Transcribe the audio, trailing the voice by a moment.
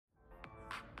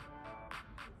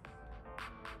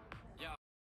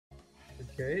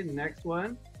Okay, next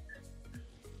one.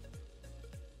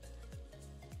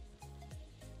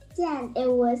 Then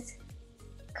it was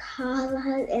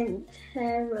Carla and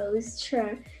Pharaoh's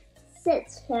turn.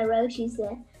 Sit, Pharaoh, she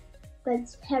said.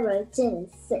 But Pharaoh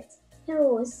didn't sit.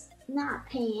 Pharaoh was not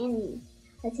paying any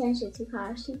attention to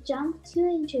Carla. She jumped too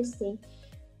interesting.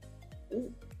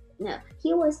 No,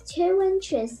 he was too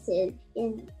interested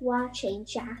in watching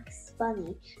Jack's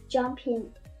bunny jump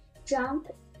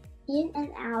in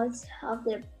and out of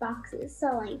their boxes.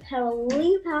 Suddenly, Pharaoh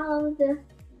leaped out of the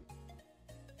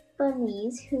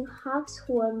bunnies who hopped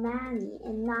toward Manny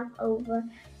and knocked over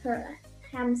her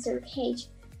hamster cage.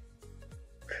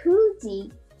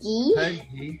 Pudgy,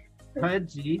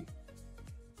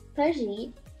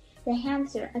 the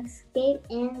hamster,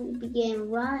 escaped and began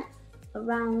run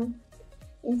around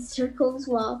in circles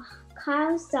while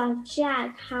Kyle's dog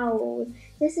Jack howled.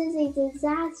 This is a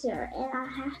disaster and I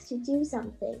have to do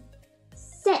something.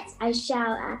 Sit, I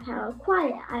shouted at Harold.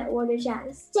 Quiet, I ordered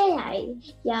Jack. Stay, I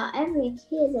yelled. Every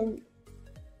kid and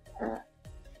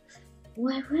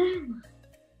where am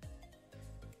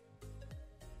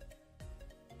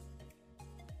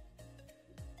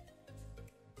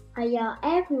I yelled.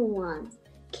 Everyone,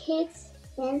 kids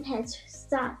and pets,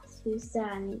 stopped to stare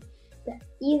at me.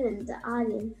 Even the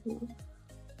audience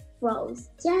froze.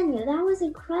 Daniel, that was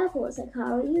incredible, said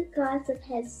Carl. You got the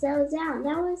pets settled down.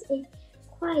 That was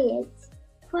quite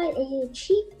an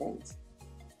achievement.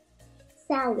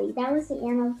 Sadly, that was the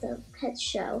end of the pet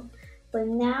show. But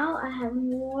now I have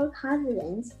more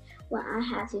confidence when I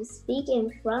have to speak in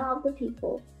front of the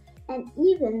people. And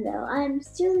even though I am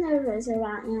still nervous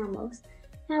around animals,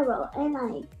 Harold and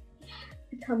I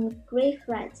become great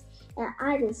friends, and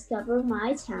I discover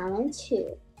my talent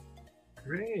too.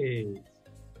 Great.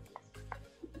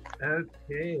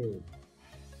 Okay.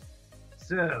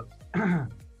 So,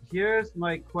 here's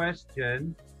my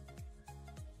question.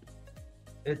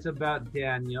 It's about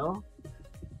Daniel.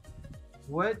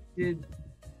 What did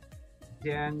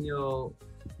Daniel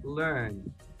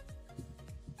learn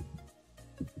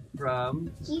from?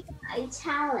 He got a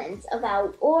talent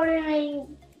about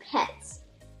ordering pets.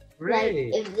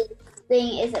 Great. Like if this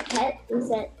thing is a pet, he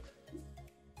said,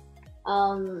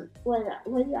 what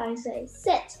did I say?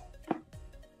 Sit,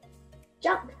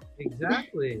 jump.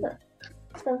 Exactly.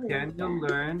 Daniel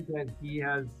Like learned that he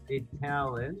has a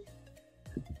talent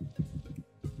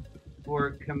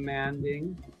for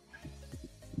commanding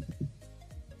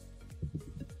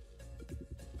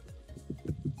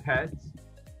pets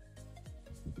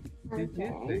to do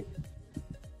things,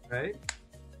 right?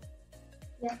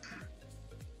 Yep.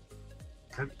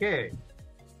 Okay.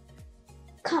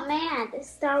 Command,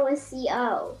 start with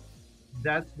CO.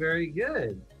 That's very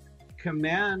good.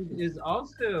 Command is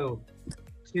also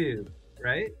to,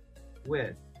 right?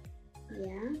 With.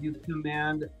 Yeah. You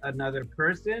command another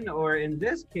person, or in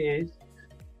this case,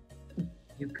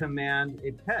 you command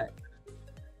a pet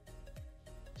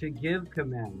to give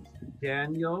commands.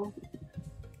 Daniel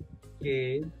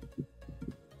gave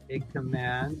a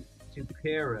command to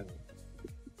Pharaoh,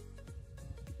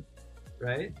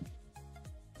 right?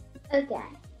 Okay.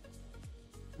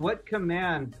 What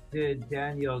command did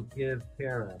Daniel give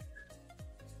Pharaoh?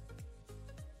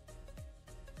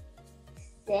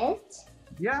 Sit.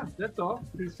 Yeah, that's all.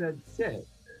 He said sit.